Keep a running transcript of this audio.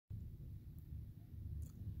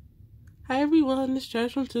Hi everyone, it's Joy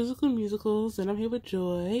from Physical Musicals, and I'm here with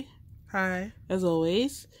Joy. Hi. As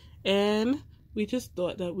always. And we just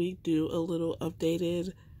thought that we'd do a little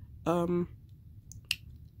updated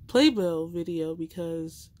Playbill video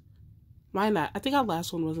because why not? I think our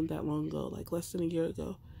last one wasn't that long ago, like less than a year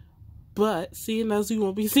ago. But seeing as we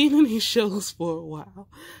won't be seeing any shows for a while,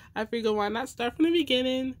 I figured why not start from the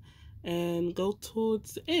beginning and go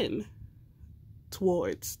towards the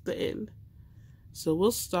end. So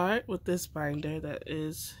we'll start with this binder that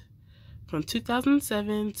is from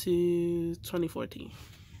 2007 to 2014.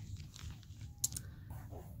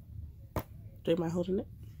 Do you mind holding it?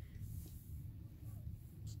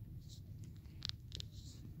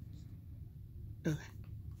 Okay.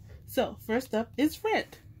 So first up is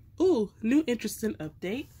Rent. Ooh, new interesting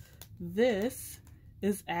update. This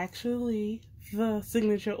is actually the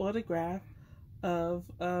signature autograph of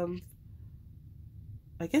I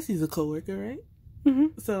guess he's a coworker, right?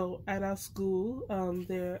 Mm-hmm. So at our school,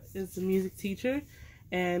 there is a music teacher,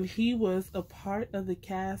 and he was a part of the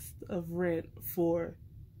cast of Rent for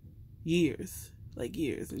years, like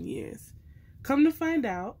years and years. Come to find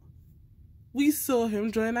out, we saw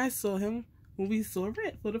him, Joy and I saw him when we saw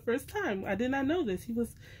Rent for the first time. I did not know this. It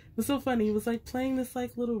was so funny. He was like playing this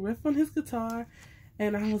like little riff on his guitar,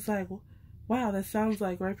 and I was like, wow, that sounds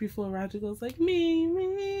like right before Roger goes like, me,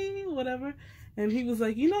 whatever. And he was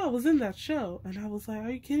like, I was in that show. And I was like, are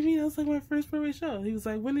you kidding me? That was like my first Broadway show. He was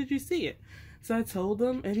like, when did you see it? So I told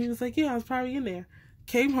him, and he was like, yeah, I was probably in there.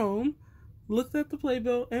 Came home, looked at the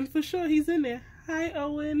playbill, and for sure he's in there. Hi,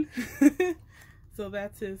 Owen. So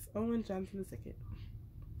that's his, Owen Johnson II.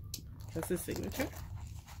 That's his signature.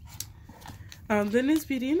 Then there's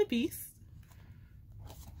Beauty and the Beast.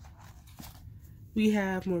 We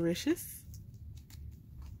have Mauritius.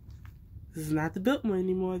 This is not the Biltmore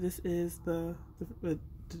anymore. This is the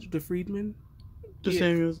Friedman. The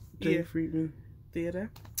Samuel J. Friedman Theater.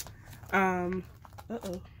 Oh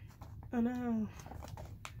no.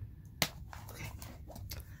 Okay.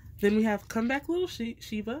 Then we have Come Back Little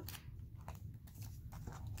Sheba.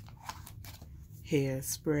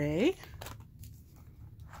 Hairspray.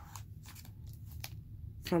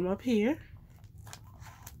 From Up Here.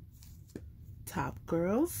 Top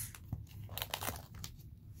Girls.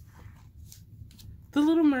 The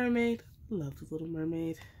Little Mermaid. Love The Little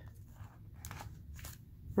Mermaid.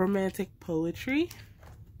 Romantic Poetry.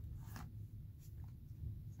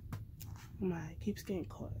 Oh my, it keeps getting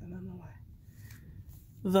caught. I don't know why.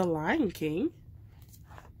 The Lion King.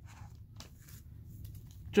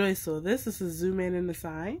 Joy saw this. This is Zoom In the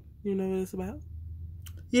Sign. You know what it's about?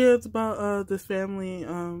 Yeah, it's about this family.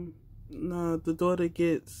 The daughter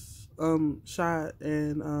gets shot,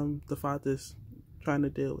 and the father's trying to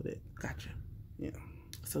deal with it. Gotcha. Yeah.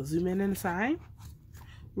 So Zoom In the Sign.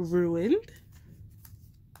 Ruined.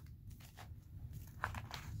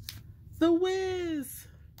 The Wiz.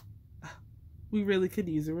 We really could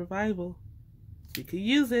use a revival. We could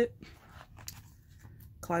use it.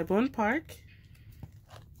 Clybourne Park.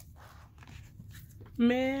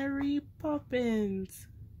 Mary Poppins.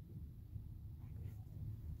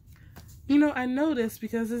 I noticed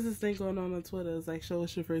because there's this thing going on Twitter. It's like, show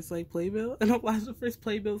us your first Playbill, and a lot of the first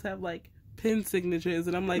Playbills have pen signatures,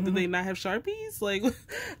 and I'm like, do they not have Sharpies? Like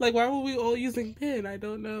why were we all using pen? I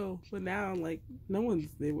don't know. But now I'm like, no one's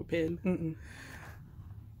there with pen.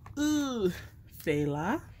 Ooh,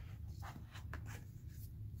 Fela.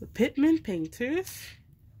 The Pittman Painters.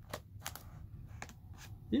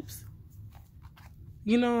 Oops.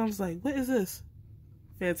 I was like, what is this?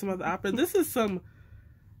 Phantom of the Opera. This is some...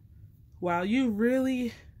 Wow, you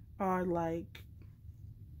really are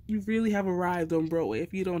you really have arrived on Broadway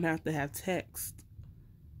if you don't have to have text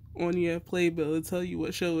on your playbill to tell you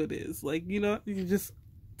what show it is. You just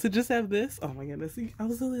have this. Oh my goodness. I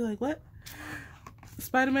was really like, what?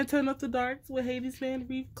 Spider-Man Turn Up the Darks with Hades fan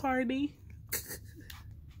Reeve Carney.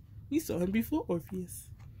 We saw him before Orpheus.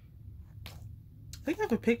 I think I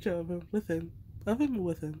have a picture of him with him.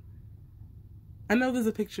 I know there's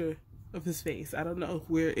a picture of his face. I don't know if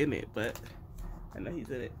we're in it, but I know he's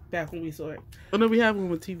in it. Back when we saw it. Oh no, we have one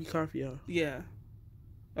with TV Carfio. Yeah.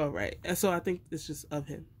 Oh right. And so I think it's just of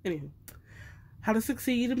him. Anywho. How to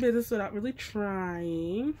Succeed in Business Without Really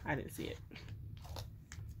Trying. I didn't see it.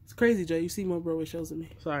 It's crazy, Joe. You see more Broadway shows than me.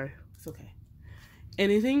 Sorry. It's okay.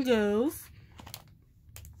 Anything Goes.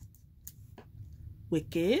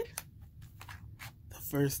 Wicked. The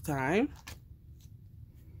First Time.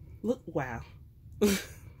 Look, wow.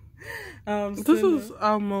 This is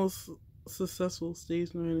our most successful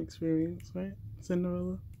stage learning experience, right?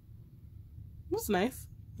 Cinderella. It was nice.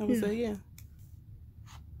 I would say, yeah.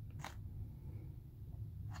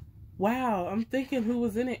 Wow, I'm thinking who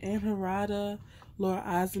was in it. Ann Harada, Laura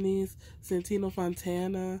Osnes, Santino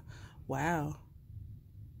Fontana. Wow.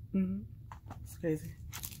 Mm-hmm. It's crazy.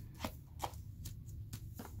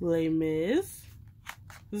 Les Mis.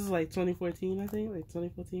 This is like 2014, I think. Like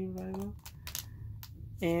 2014 revival.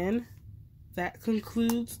 And that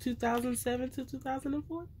concludes 2007 to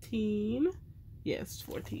 2014. Yes,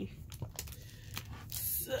 14.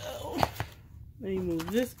 So, let me move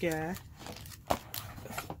this guy.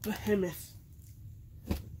 Behemoth.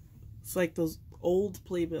 It's like those old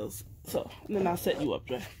playbills. So, and then I'll set you up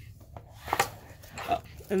there. Oh,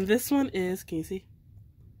 and this one is, can you see?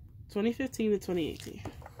 2015 to 2018.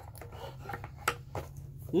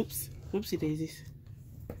 Whoops. Whoopsie daisies.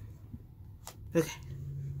 Okay.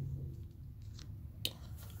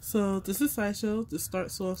 So this is Sideshow. This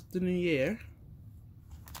starts off the new year.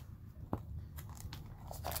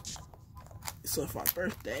 It's off our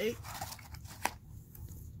birthday.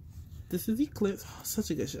 This is Eclipse. Oh, such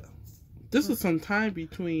a good show. This was some time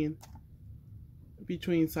between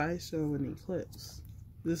Sideshow and Eclipse.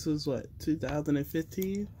 This was what,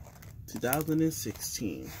 2015,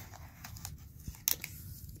 2016.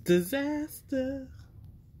 Disaster.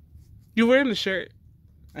 You're wearing the shirt.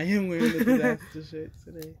 I am wearing the Disaster shirt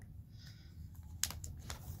today.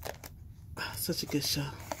 Oh, such a good show.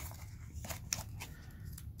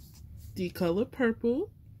 The Color Purple.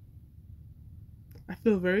 I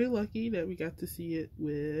feel very lucky that we got to see it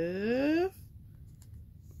with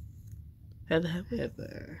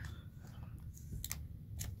Heather.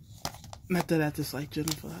 Not that I dislike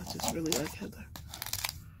Jennifer, I just really like Heather.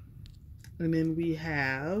 And then we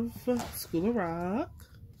have School of Rock,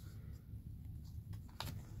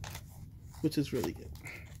 which is really good.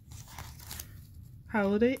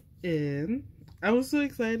 Holiday Inn. I was so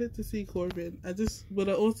excited to see Corbin. But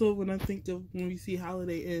also when I think of when we see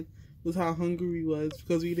Holiday Inn was how hungry we was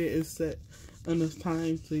because we didn't set enough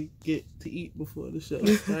time to get to eat before the show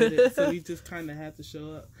started. So we just kind of had to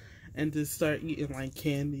show up and just start eating like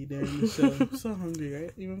candy during the show. I'm so hungry,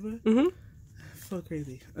 right? You remember? Mm-hmm. So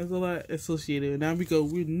crazy. There's a lot associated. And now we go,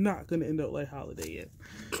 we're not going to end up like Holiday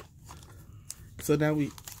Inn. So now we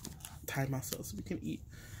time ourselves so we can eat.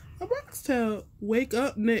 A box tell, wake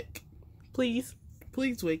up, Nick. Please.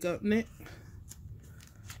 Please wake up, Nick.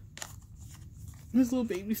 His little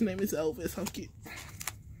baby's name is Elvis. How cute.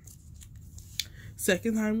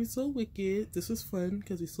 Second time we saw Wicked. This was fun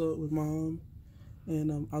because we saw it with Mom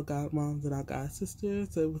and our godmoms and our god sister.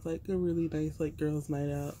 So it was like a really nice like girls'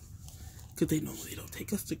 night out. Because they normally don't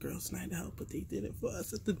take us to girls' night out, but they did it for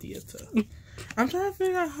us at the theater. I'm trying to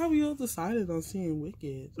figure out how we all decided on seeing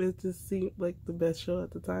Wicked. It just seemed like the best show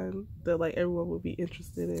at the time that like everyone would be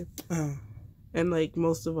interested in. And like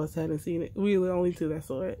most of us hadn't seen it. We were the only two that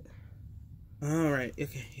saw it. Alright,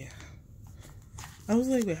 okay, yeah. I was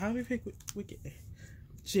like, wait, how do we pick Wicked?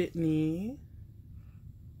 Jitney.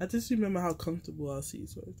 I just remember how comfortable our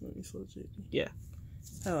seats were when we saw Jitney. Yeah.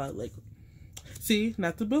 How I like it. See,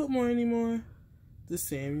 not the Biltmore anymore. The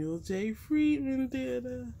Samuel J. Friedman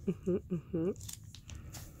Theater. Oh,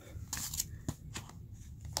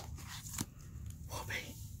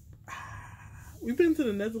 babe. We've been to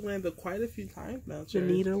the Netherlands quite a few times now, The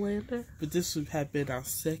Nederlander? But this would have been our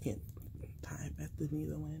second time at the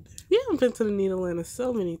Nederlander. We haven't been to the Nederlander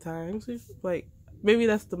so many times. We've, like, maybe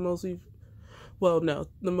that's the most we've... Well, no.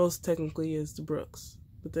 The most technically is the Brooks.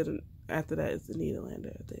 But then after that is the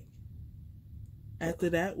Nederlander, I think. After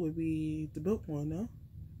that would be the Biltmore, no?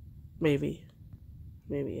 Maybe.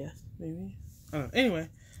 Maybe, yes. Maybe. Anyway.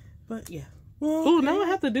 But, yeah. Well, ooh, now I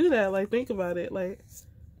have to do that. Like, think about it. Like,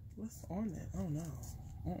 what's on it? Oh, no.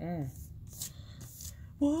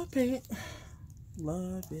 War paint.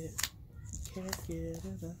 Love it. Can't get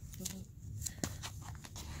enough.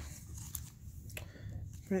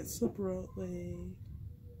 Prince of Broadway.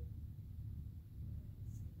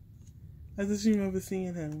 I just remember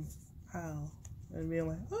seeing him. How? And being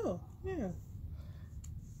like, oh, yeah.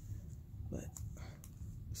 But,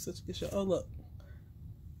 such a good show. Oh, look.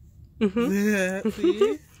 Yeah,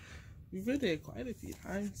 see? We've been there quite a few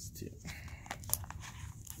times, too.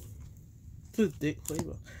 To Dick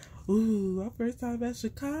Playbill. Ooh, our first time at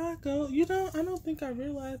Chicago. You know, I don't think I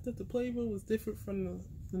realized that the Playbill was different from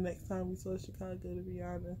the next time we saw Chicago, to be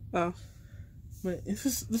honest. oh. But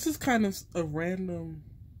this is kind of a random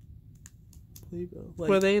Playbill. Like,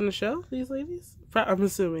 Were they in the show, these ladies? I'm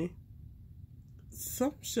assuming.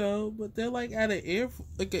 some show, but they're like at an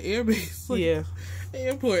airbase, like, yeah,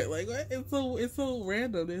 airport. Like, what? It's so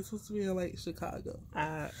random. They're supposed to be in like Chicago.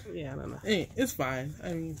 yeah, I don't know. Hey, it's fine.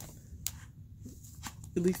 I mean,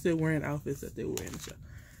 at least they're wearing outfits that they were in the show.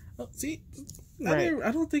 Oh, see, Right.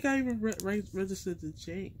 I don't think I even registered to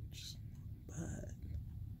change. But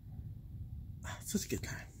such a good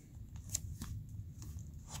time.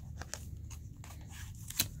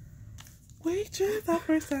 Waitress, our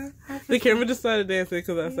first time. The camera just started dancing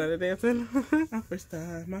because I started dancing. My first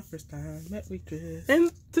time, met Waitress.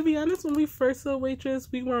 And to be honest, when we first saw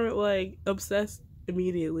Waitress, we weren't like obsessed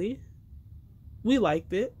immediately. We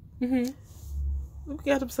liked it. Mm-hmm. We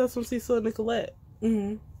got obsessed when we saw Nicolette.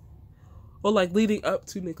 Mm-hmm. Or like leading up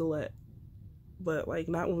to Nicolette. But like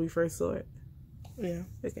not when we first saw it. Yeah.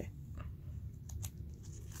 Okay.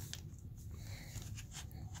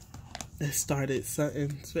 It started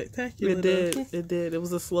something spectacular. It did. It did. It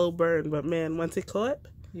was a slow burn, but man, once it caught.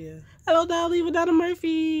 Yeah. Hello, Dolly, with Donna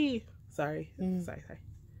Murphy. Sorry. Sorry.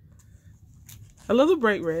 I love the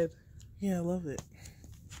bright red. Yeah, I love it.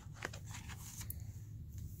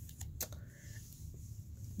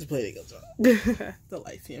 The play goes on. The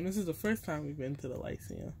Lyceum. This is the first time we've been to the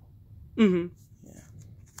Lyceum. Mm-hmm.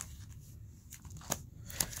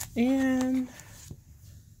 Yeah. And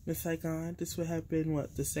Miss Saigon, this would have been,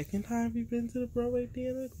 what, the second time we've been to the Broadway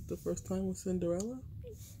theater? The first time was Cinderella?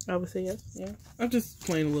 I would say yes. Yeah. I'm just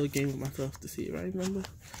playing a little game with myself to see if I remember.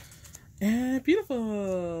 And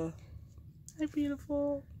beautiful. Hi,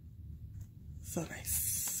 beautiful. So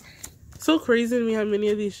nice. So crazy to me how many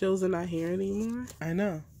of these shows are not here anymore. I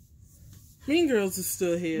know. Mean Girls is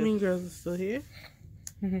still here. Mean Girls is still here.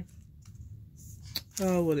 Mm-hmm.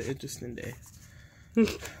 Oh, what an interesting day.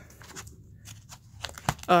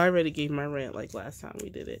 Oh, I already gave my rant like last time we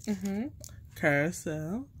did it. Mm-hmm.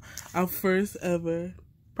 Carousel. Our first ever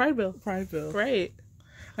Pride Bill. Right.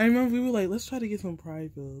 I remember we were like, let's try to get some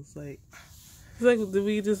Pride Bills. Like, it's like, did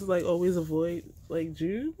we just like always avoid like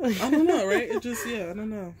June? I don't know, right? It just, yeah, I don't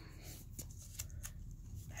know.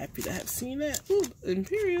 Happy to have seen that. Ooh,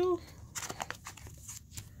 Imperial.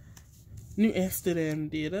 New Amsterdam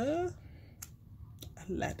Theater.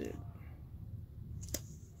 Aladdin.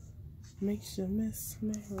 Makes you miss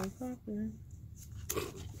Mary Poppins.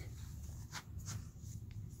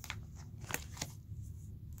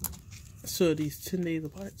 So these 10 days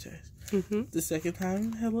apart, Church. Mm-hmm. The second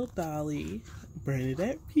time, Hello Dolly.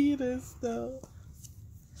 Bernadette Peters, though.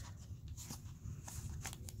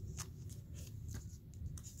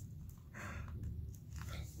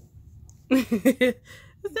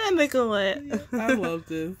 Is that Nicolette? Yeah, I love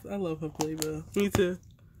this. I love her Playbill. Me too.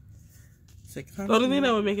 Second time. The only thing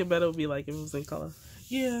that would make it better would be like if it was in color.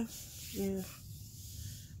 Yeah, yeah.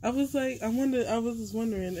 I was like, I was just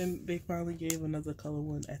wondering, and they finally gave another color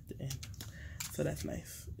one at the end. So that's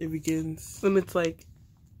nice. It begins. And it's like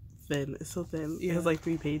thin. It's so thin. Yeah. It has like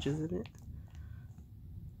 3 pages in it.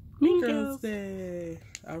 Mean Girls Day.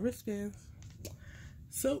 Our wristbands.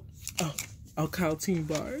 So, our Caltine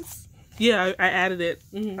bars. Yeah, I added it.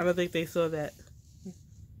 Mm-hmm. I don't think they saw that.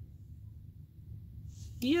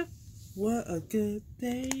 Yep. What a good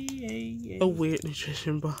day. A weird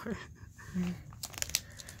nutrition bar. Mm-hmm.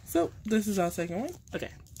 So, this is our second one. Okay.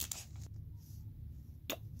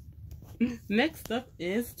 Next up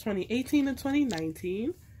is 2018 and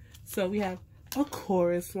 2019. So we have A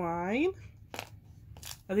Chorus Line.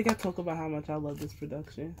 I think I talk about how much I love this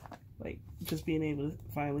production. Like, just being able to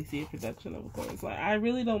finally see a production of A Chorus Line. I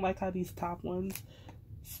really don't like how these top ones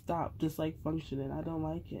stop just, like, functioning. I don't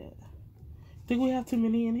like it. Think we have too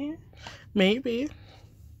many in here? Maybe.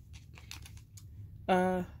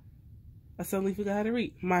 I suddenly forgot how to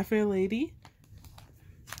read. My Fair Lady.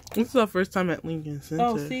 This is our first time at Lincoln Center.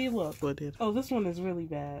 Oh, see, look. Oh, this one is really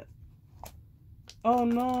bad. Oh,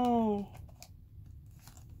 no.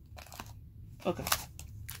 Okay.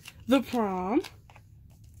 The Prom.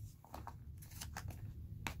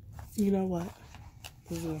 You know what?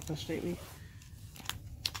 This is going to frustrate me.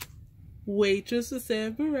 Waitress with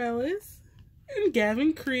Sam Bareilles and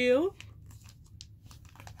Gavin Creel.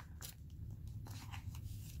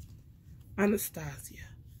 Anastasia.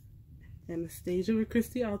 Anastasia with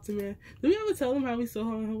Christy Altamere. Did we ever tell them how we saw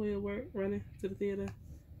her on her way to work, running to the theater,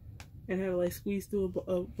 and had to like squeeze through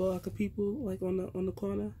a block of people like on the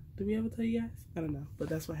corner? Did we ever tell you guys? I don't know, but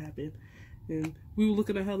that's what happened. And we were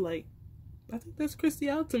looking at her like, I think that's Christy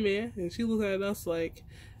Altamere, and she looked at us like,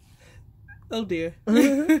 oh dear.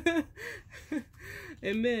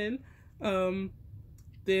 And then so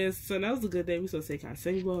that was a good day. We saw Saquon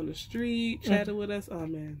Singbo on the street, chatted with us. Oh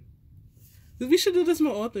man. We should do this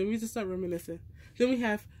more often. We just start reminiscing. Then we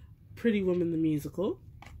have Pretty Woman the Musical.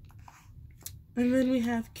 And then we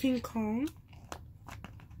have King Kong.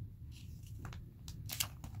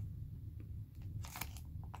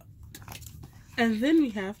 And then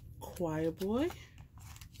we have Choir Boy.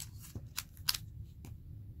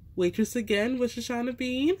 Waitress Again with Shoshana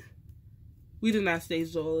Bean. we did not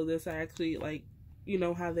stage all of this. I actually, like, you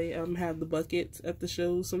know how they have the buckets at the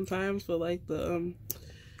shows sometimes for like the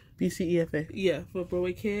BCEFA. Yeah, for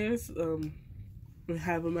Broadway Cares,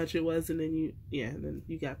 however much it was, and then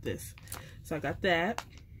you got this. So I got that.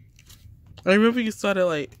 I remember you started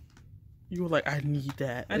like, you were like, I need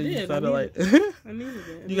that. I and did. You started I needed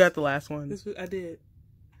it. You got the last one. I did.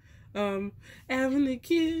 Avenue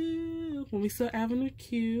Q. When we saw Avenue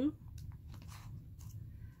Q.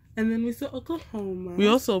 And then we saw Oklahoma. We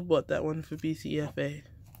also bought that one for BCFA.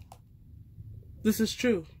 This is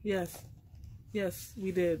true. Yes. Yes,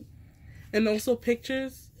 we did. And also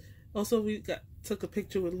pictures. Also, we took a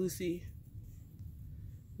picture with Lucy.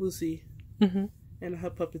 Mm-hmm. And her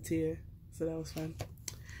puppeteer. So that was fun.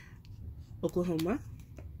 Oklahoma.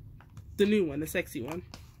 The new one, the sexy one.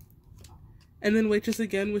 And then Waitress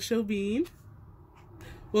again with Shobeen.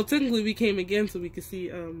 Well, technically we came again so we could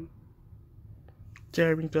see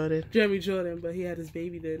Jeremy Jordan, but he had his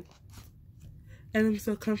baby then. And then we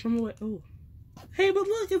saw Come From Away. Oh. Hey, but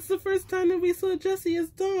look, it's the first time that we saw Jessie as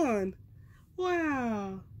Dawn.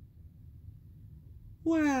 Wow.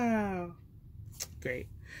 Wow. Great.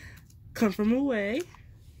 Come From Away.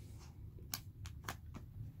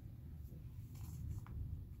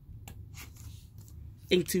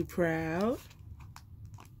 Ain't Too Proud.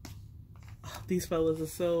 Oh, these fellas are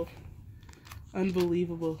so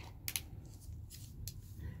unbelievable.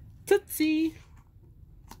 Tootsie.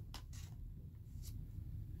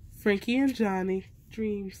 Frankie and Johnny.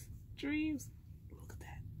 Dreams. Look at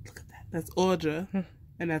that. That's Audra.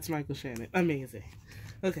 And that's Michael Shannon. Amazing.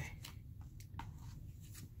 Okay.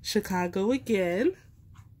 Chicago again.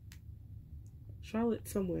 Charlotte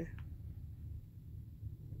somewhere.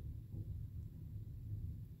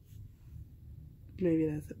 Maybe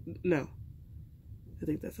that's it. No. I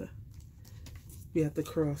think that's we have to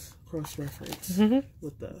cross reference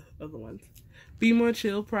with the other ones. Be More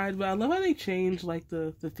Chill, Pride Bill. I love how they changed like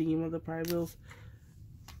the theme of the Pride Bills.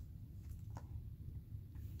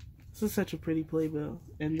 This is such a pretty playbill.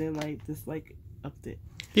 And then like this like upped it.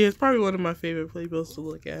 Yeah, it's probably one of my favorite playbills to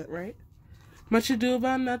look at. Right? Much Ado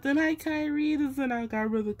About Nothing. Hi, Kyrie. This is our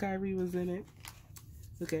brother Kyrie was in it.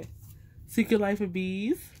 Okay. Secret Life of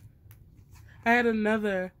Bees. I had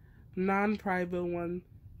another non-Pride Bill one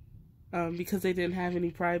because they didn't have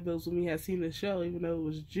any Pride Bills when we had seen the show, even though it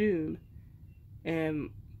was June.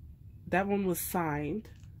 And that one was signed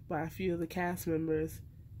by a few of the cast members.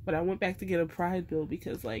 But I went back to get a Pride Bill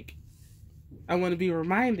because, like, I want to be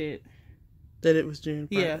reminded that it was June.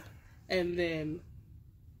 Pride. Yeah. And then,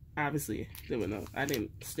 obviously, I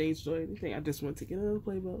didn't stage or anything. I just went to get another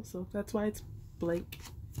Playbill. So that's why it's blank.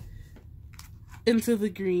 Into the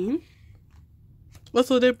Green. Well,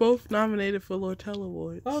 so they're both nominated for Lortel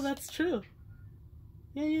Awards. Oh, that's true.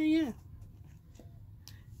 Yeah.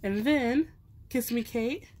 And then, Kiss Me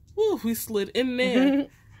Kate. Woo, we slid in there.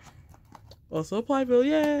 Also, Playbill,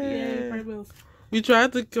 yay! Yay, Pride Bills. We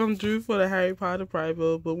tried to come through for the Harry Potter Pride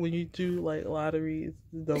Bill, but when you do, like, lotteries,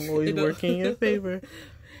 it don't always work in your favor.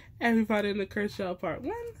 Harry Potter and the Cursed Child Part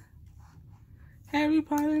 1. Harry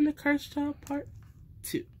Potter and the Cursed Child Part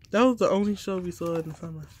 2. That was the only show we saw in the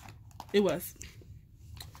summer. It was.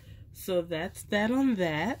 So that's that on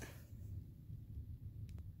that.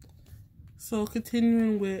 So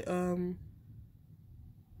continuing with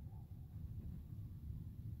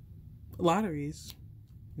lotteries.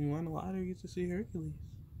 We won a lottery to see Hercules.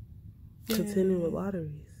 Continue with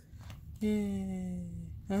lotteries. Yay.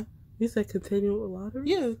 Huh? You said continue with lotteries?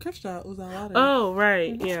 Yeah, Cursed Child was our lottery. Oh,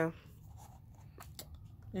 right. Yeah.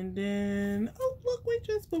 And then, oh, look,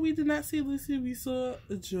 Waitress. But we did not see Lucy. We saw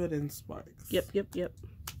Jordan Sparks. Yep.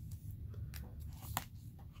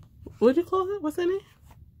 What'd you call her? What's her name?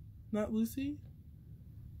 Not Lucy?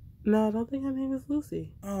 No, I don't think her name is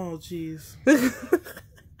Lucy. Oh, jeez.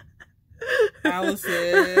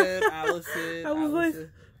 Allison. I was like,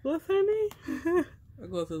 what's her name? I'll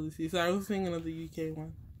go to Lucy. So I was thinking of the UK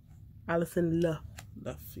one. Allison Luff,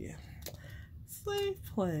 yeah. Slave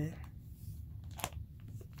Play.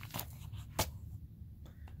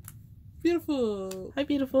 Beautiful. Hi,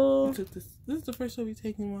 beautiful. This is the first show we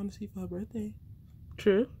taking on to see for her birthday.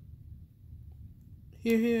 True.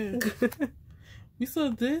 Here. We saw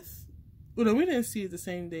this. Well, no, we didn't see it the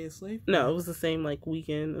same day as Slave Play. No, it was the same like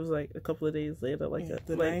weekend. It was like a couple of days later, like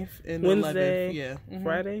the like 9th and Wednesday, 11th. Yeah. Mm-hmm.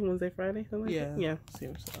 Friday, Friday, something like that. Yeah.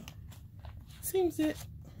 Seems so. Seems it.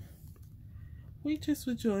 Waitress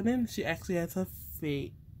with Jordan. She actually has her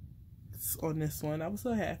face on this one. I was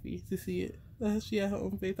so happy to see it. She had her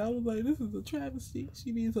own face. I was like, this is a travesty.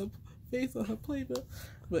 She needs her face on her playbill.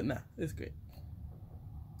 But nah, it's great.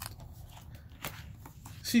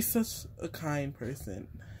 She's such a kind person.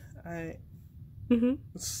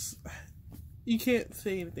 You can't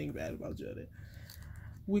say anything bad about Jordan.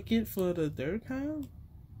 Wicked for the third time?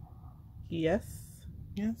 Yes.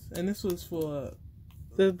 Yes. And this was for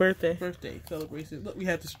the birthday celebration. Look, we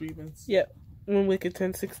had the streamers. Yep. When Wicked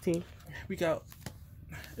turned 16. We got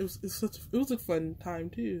it was a fun time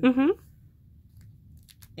too.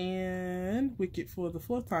 And Wicked for the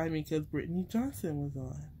fourth time because Brittany Johnson was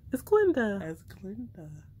on. It's Glinda. As Glinda.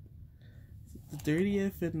 The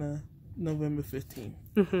 30th and the November 15th.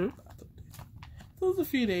 So it was a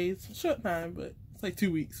few days, short time, but it's like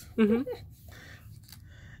 2 weeks.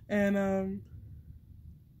 And I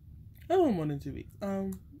don't more than 2 weeks.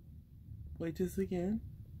 Waitress again.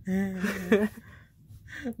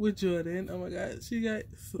 With Jordan. Oh my god, she got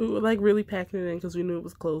we were like really packing it in because we knew it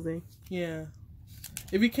was closing. Yeah,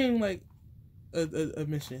 it became like a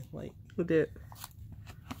mission. Like we did.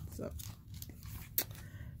 So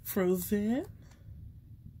Frozen.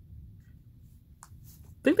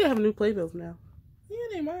 I think they have new Playbills now. Yeah,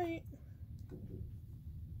 they might.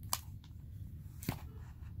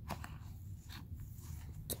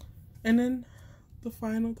 And then the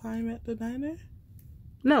final time at the diner?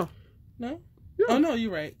 No. No? Oh, no,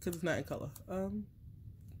 you're right, because it's not in color.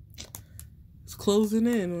 It's closing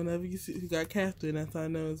in whenever you see you got Catherine. That's how I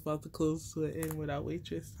know it's about to close to an end without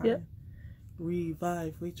Waitress time. Yep.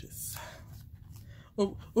 Revive Waitress.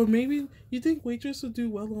 Or maybe you think Waitress would do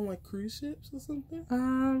well on like cruise ships or something?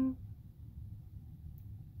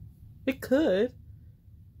 It could.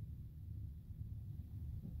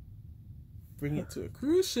 Bring it to a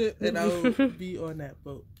cruise ship and I'll be on that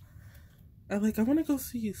boat. I want to go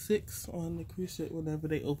see 6 on the cruise ship whenever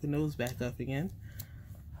they open those back up again.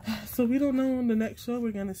 So we don't know on the next show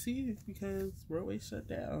we're gonna see because Broadway shut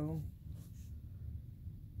down.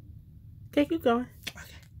 Okay, keep going. Okay.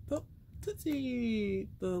 So Tootsie,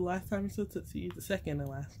 the last time we saw Tootsie, the second and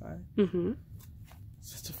last time.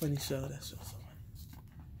 Such a funny show. That show's so funny.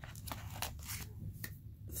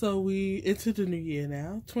 So we entered the new year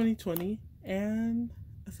now, 2020, and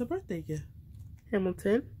it's a birthday gift.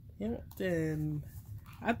 Hamilton.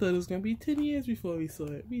 I thought it was going to be 10 years before we saw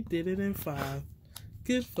it. We did it in 5.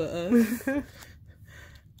 Good for us.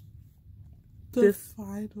 The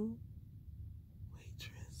final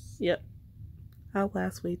waitress. Yep. Our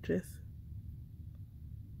last waitress.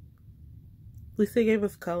 At least they gave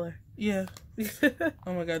us color. Yeah.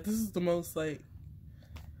 Oh my god, this is the most like...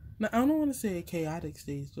 Now, I don't want to say a chaotic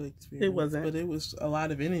stage experience. It wasn't. But it was a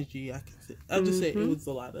lot of energy. I'll just say it was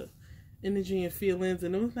a lot of energy and feelings,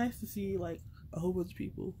 and it was nice to see like a whole bunch of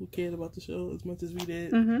people who cared about the show as much as we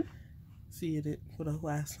did. Seeing it for the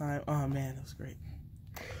last time. Oh man, it was great.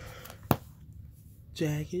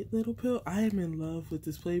 Jagged Little Pill. I am in love with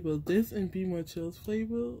this playbill. This and Be More Chill's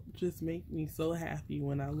playbill just make me so happy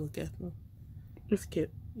when I look at them. It's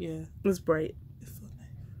cute. Yeah. It's bright. It's so nice.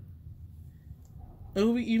 It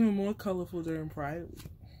will be even more colorful during Pride Week.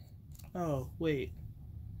 Oh, wait.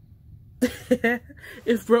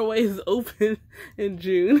 If Broadway is open in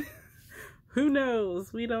June, who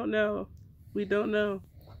knows? We don't know. We don't know.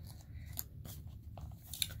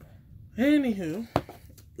 Anywho,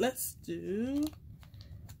 let's do...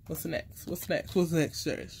 What's next? What's the next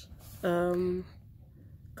search?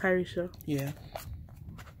 Kyrie Show. Yeah.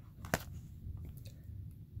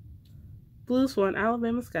 Blue Swan,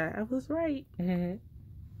 Alabama Sky. I was right.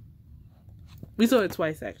 We saw it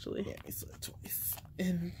twice, actually. Yeah, we saw it twice.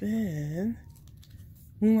 And then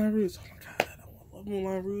Moulin Rouge. Oh my god, I love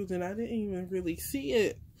Moulin Rouge, and I didn't even really see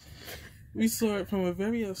it. We saw it from a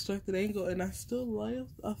very obstructed angle, and I still like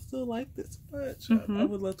this much. I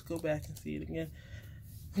would love to go back and see it again.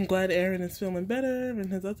 I'm glad Aaron is feeling better,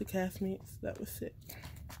 and his other castmates that was sick.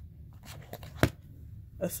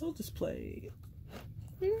 A Soldier's Play.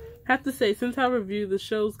 Have to say, since I reviewed, the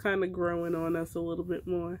show's kind of growing on us a little bit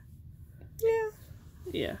more.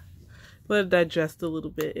 Yeah. Let it digest a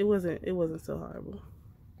little bit. It wasn't so horrible.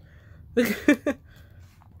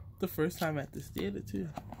 The first time at this theater too.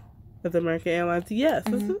 At the American Airlines, yes.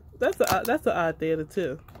 That's an odd theater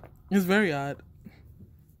too. It's very odd.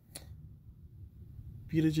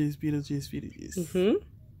 Beetlejuice.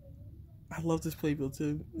 I love this playbill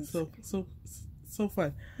too. It's so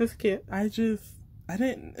fun. It's cute. I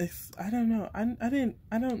don't know. I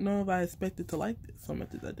don't know if I expected to like this so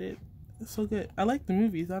much as I did. It's so good. I like the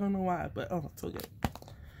movies. I don't know why, but it's so good.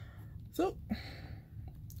 So,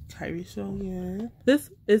 Kyrie Show, yeah.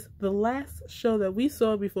 This is the last show that we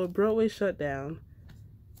saw before Broadway shut down.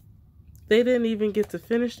 They didn't even get to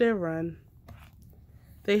finish their run.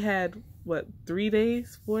 They had, 4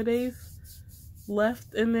 days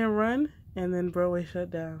left in their run, and then Broadway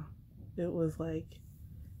shut down. It was like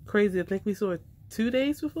crazy. I think we saw 2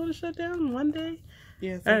 days before the shutdown, 1 day.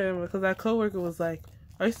 Yes. I remember because our coworker was like,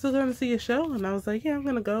 "Are you still going to see a show?" And I was like, "Yeah, I'm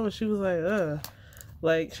gonna go." And she was like,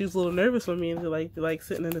 like she was a little nervous for me and like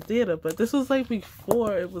sitting in the theater. But this was like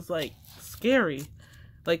before it was like scary,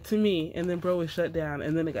 like to me. And then bro was shut down,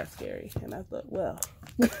 and then it got scary. And I thought, well,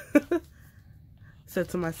 said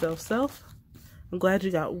to myself, "Self, I'm glad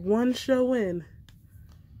you got one show in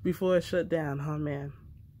before it shut down, huh, man?"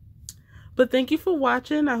 But thank you for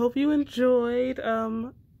watching. I hope you enjoyed.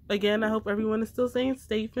 Again, I hope everyone is still staying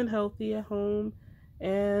safe and healthy at home.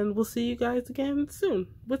 And we'll see you guys again soon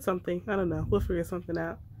with something. I don't know. We'll figure something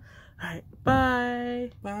out. All right.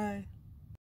 Bye. Bye.